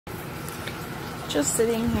Just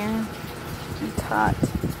sitting here. It's hot.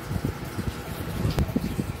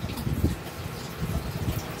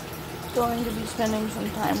 Going to be spending some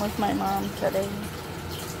time with my mom today.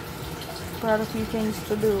 Brought a few things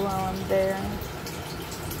to do while I'm there.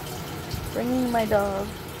 Bringing my dog.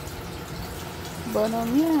 But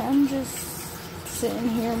yeah, I'm just sitting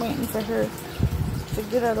here waiting for her to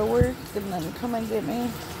get out of work and then come and get me.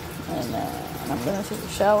 And I'm gonna take a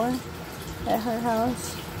shower at her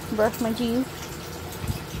house, brush my teeth,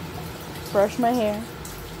 brush my hair,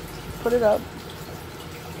 put it up,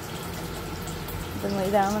 then lay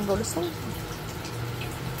down and go to sleep.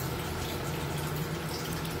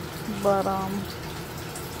 But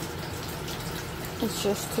it's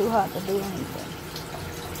just too hot to do anything.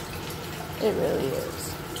 It really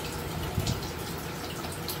is.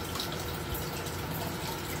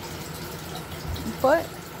 But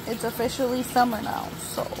it's officially summer now,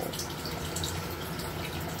 so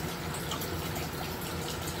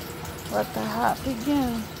let the hot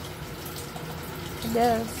begin, I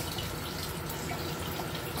guess.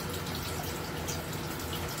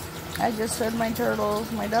 I just fed my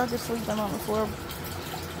turtles. My dog is sleeping on the floor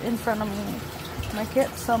in front of me. My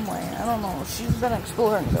cat's somewhere. I don't know. She's been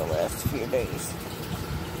exploring the last few days.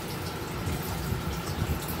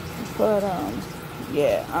 But,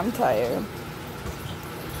 yeah, I'm tired.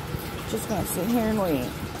 Just gonna sit here and wait.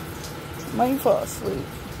 Might fall asleep.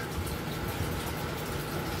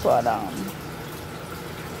 But, I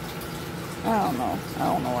don't know. I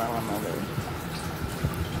don't know where I'm gonna do.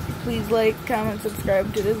 Please like, comment,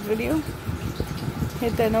 subscribe to this video.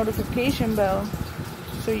 Hit that notification bell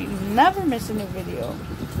so you never miss a new video.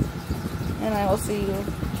 And I will see you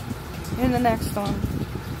in the next one.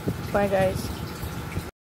 Bye, guys.